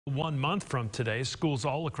1 month from today, schools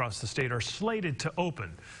all across the state are slated to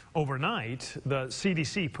open. Overnight, the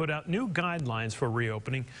CDC put out new guidelines for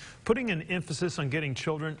reopening, putting an emphasis on getting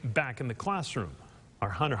children back in the classroom. Our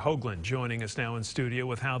Hunter Hoagland joining us now in studio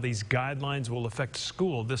with how these guidelines will affect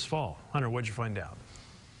school this fall. Hunter, what'd you find out?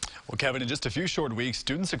 Well, Kevin, in just a few short weeks,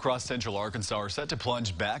 students across Central Arkansas are set to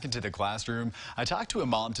plunge back into the classroom. I talked to a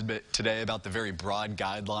mom today about the very broad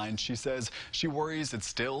guidelines. She says she worries it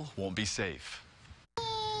still won't be safe.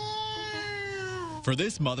 For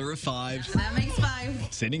this mother of 5, that makes 5.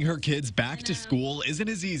 Sending her kids back to school isn't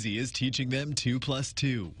as easy as teaching them 2 +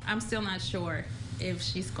 2. I'm still not sure if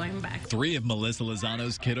she's going back. 3 of Melissa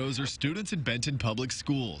Lozano's kiddos are students in Benton Public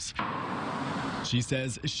Schools. She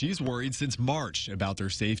says she's worried since March about their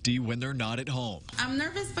safety when they're not at home. I'm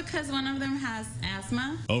nervous because one of them has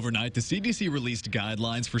asthma. Overnight, the CDC released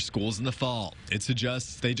guidelines for schools in the fall. It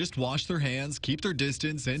suggests they just wash their hands, keep their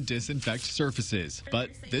distance, and disinfect surfaces. But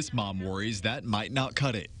this mom worries that might not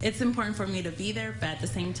cut it. It's important for me to be there, but at the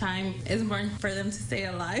same time, it's important for them to stay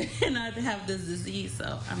alive and not have this disease,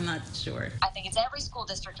 so I'm not sure. I think it's every school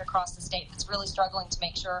district across the state that's really struggling to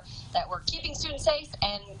make sure that we're keeping students safe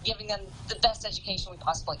and giving them the best education we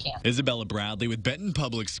possibly can. Isabella Bradley with Benton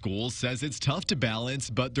Public Schools says it's tough to balance,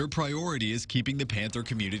 but their priority is keeping the Panther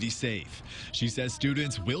community safe. She says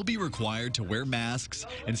students will be required to wear masks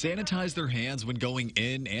and sanitize their hands when going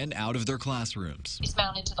in and out of their classrooms. It's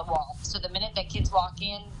mounted to the wall, so the minute that kids walk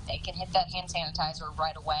in, they can hit that hand sanitizer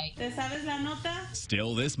right away. ¿Te sabes la nota?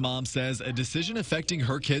 Still, this mom says a decision affecting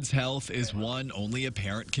her kids' health is one only a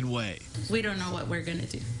parent can weigh. We don't know what we're going to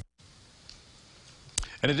do.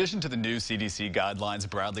 In addition to the new CDC guidelines,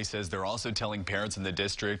 Bradley says they're also telling parents in the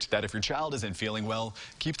district that if your child isn't feeling well,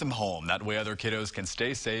 keep them home. That way other kiddos can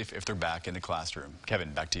stay safe if they're back in the classroom.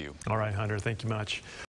 Kevin, back to you. All right, Hunter, thank you much.